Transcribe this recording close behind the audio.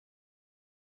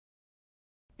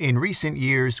In recent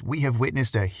years, we have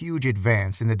witnessed a huge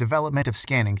advance in the development of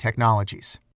scanning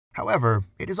technologies. However,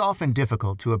 it is often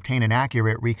difficult to obtain an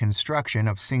accurate reconstruction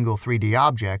of single 3D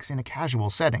objects in a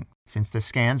casual setting, since the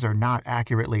scans are not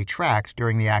accurately tracked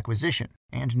during the acquisition,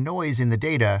 and noise in the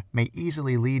data may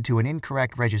easily lead to an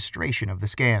incorrect registration of the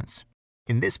scans.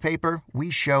 In this paper,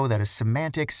 we show that a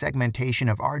semantic segmentation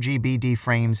of RGBD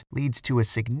frames leads to a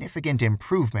significant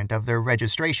improvement of their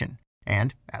registration,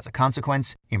 and, as a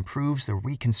consequence, improves the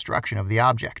reconstruction of the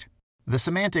object. The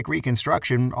semantic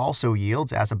reconstruction also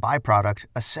yields, as a byproduct,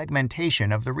 a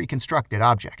segmentation of the reconstructed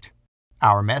object.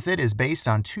 Our method is based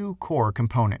on two core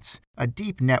components: a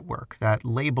deep network that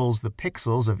labels the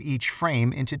pixels of each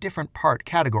frame into different part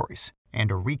categories,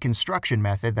 and a reconstruction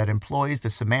method that employs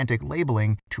the semantic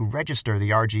labeling to register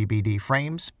the RGBD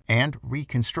frames and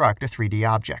reconstruct a 3D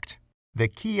object. The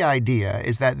key idea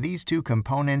is that these two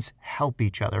components help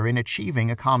each other in achieving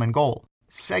a common goal.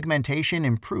 Segmentation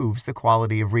improves the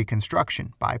quality of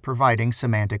reconstruction by providing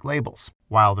semantic labels,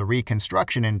 while the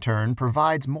reconstruction in turn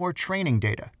provides more training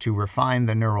data to refine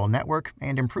the neural network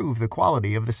and improve the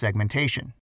quality of the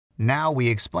segmentation. Now we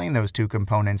explain those two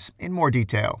components in more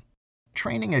detail.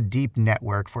 Training a deep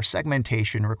network for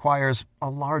segmentation requires a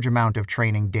large amount of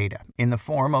training data in the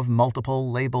form of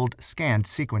multiple labeled scanned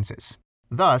sequences.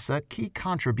 Thus, a key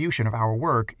contribution of our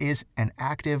work is an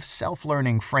active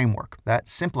self-learning framework that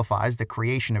simplifies the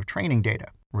creation of training data,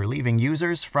 relieving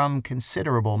users from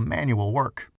considerable manual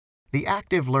work. The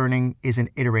active learning is an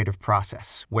iterative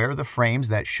process where the frames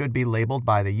that should be labeled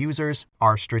by the users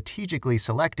are strategically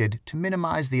selected to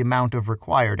minimize the amount of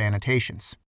required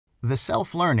annotations. The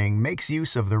self-learning makes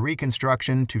use of the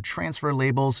reconstruction to transfer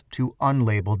labels to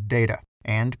unlabeled data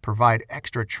and provide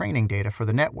extra training data for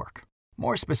the network.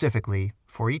 More specifically,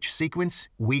 for each sequence,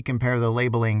 we compare the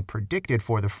labeling predicted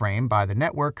for the frame by the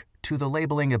network to the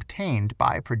labeling obtained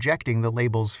by projecting the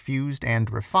labels fused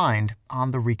and refined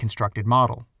on the reconstructed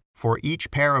model. For each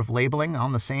pair of labeling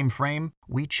on the same frame,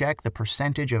 we check the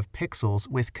percentage of pixels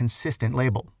with consistent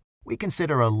label. We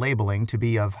consider a labeling to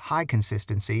be of high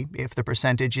consistency if the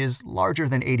percentage is larger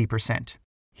than 80%.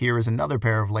 Here is another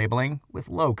pair of labeling with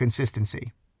low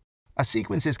consistency. A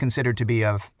sequence is considered to be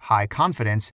of high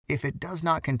confidence if it does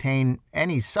not contain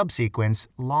any subsequence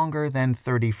longer than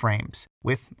 30 frames,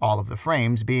 with all of the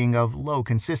frames being of low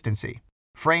consistency.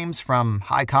 Frames from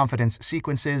high-confidence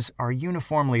sequences are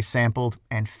uniformly sampled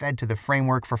and fed to the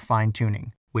framework for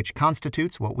fine-tuning, which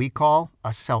constitutes what we call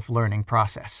a self-learning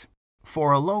process.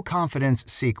 For a low-confidence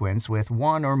sequence with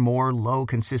one or more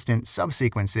low-consistent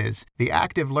subsequences, the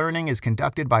active learning is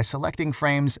conducted by selecting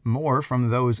frames more from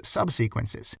those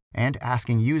subsequences and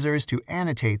asking users to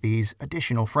annotate these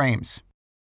additional frames.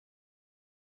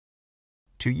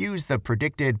 To use the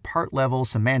predicted part-level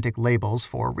semantic labels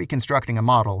for reconstructing a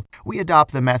model, we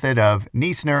adopt the method of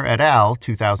Niesner et al.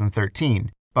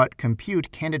 2013, but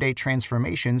compute candidate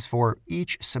transformations for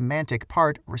each semantic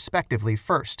part respectively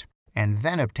first, and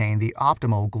then obtain the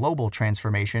optimal global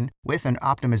transformation with an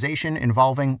optimization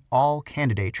involving all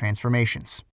candidate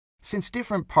transformations. Since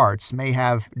different parts may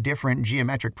have different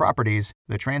geometric properties,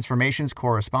 the transformations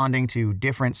corresponding to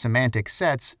different semantic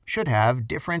sets should have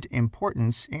different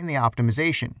importance in the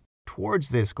optimization. Towards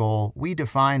this goal, we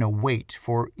define a weight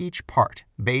for each part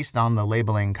based on the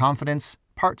labeling confidence,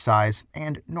 part size,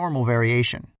 and normal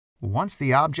variation. Once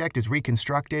the object is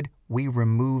reconstructed, we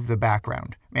remove the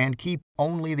background and keep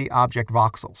only the object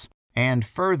voxels, and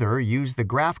further use the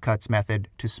graph cuts method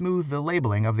to smooth the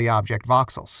labeling of the object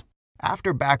voxels.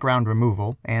 After background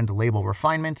removal and label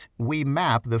refinement, we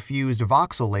map the fused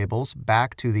voxel labels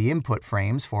back to the input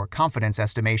frames for confidence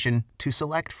estimation to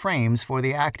select frames for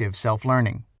the active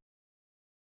self-learning.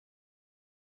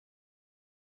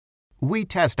 We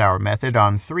test our method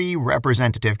on three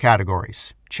representative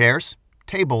categories: chairs,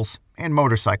 tables, and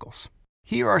motorcycles.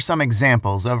 Here are some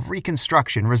examples of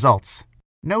reconstruction results.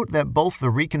 Note that both the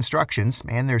reconstructions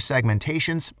and their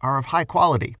segmentations are of high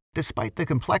quality, despite the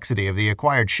complexity of the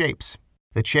acquired shapes.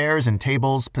 The chairs and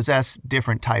tables possess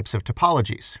different types of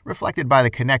topologies, reflected by the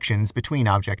connections between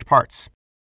object parts,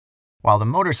 while the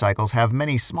motorcycles have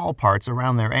many small parts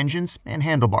around their engines and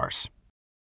handlebars.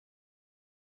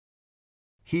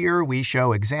 Here we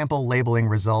show example labeling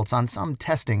results on some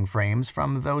testing frames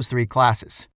from those three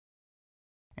classes,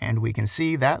 and we can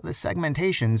see that the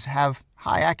segmentations have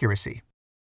high accuracy.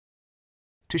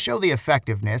 To show the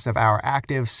effectiveness of our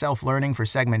active self-learning for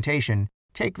segmentation,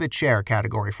 take the chair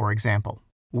category for example.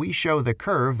 We show the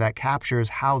curve that captures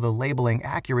how the labeling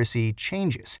accuracy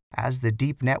changes as the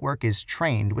deep network is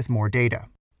trained with more data.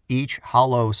 Each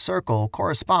hollow circle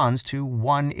corresponds to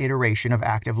one iteration of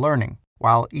active learning,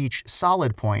 while each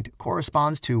solid point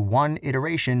corresponds to one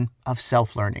iteration of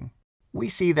self-learning. We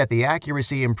see that the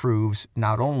accuracy improves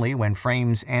not only when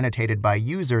frames annotated by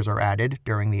users are added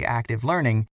during the active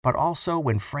learning, but also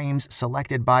when frames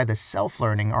selected by the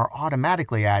self-learning are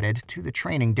automatically added to the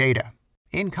training data.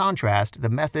 In contrast, the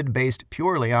method based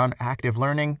purely on active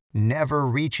learning never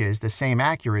reaches the same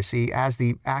accuracy as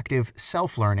the active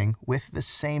self-learning with the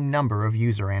same number of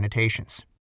user annotations.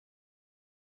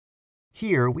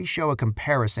 Here we show a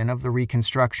comparison of the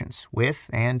reconstructions with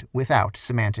and without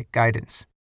semantic guidance.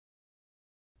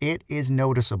 It is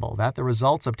noticeable that the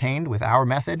results obtained with our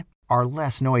method are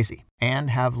less noisy and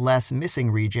have less missing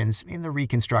regions in the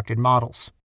reconstructed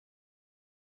models.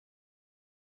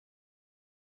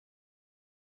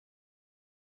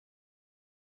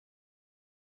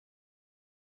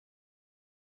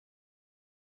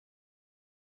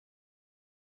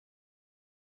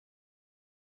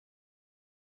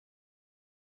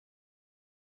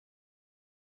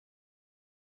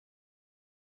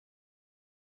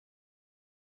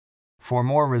 For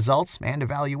more results and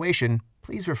evaluation,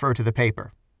 please refer to the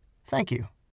paper. Thank you.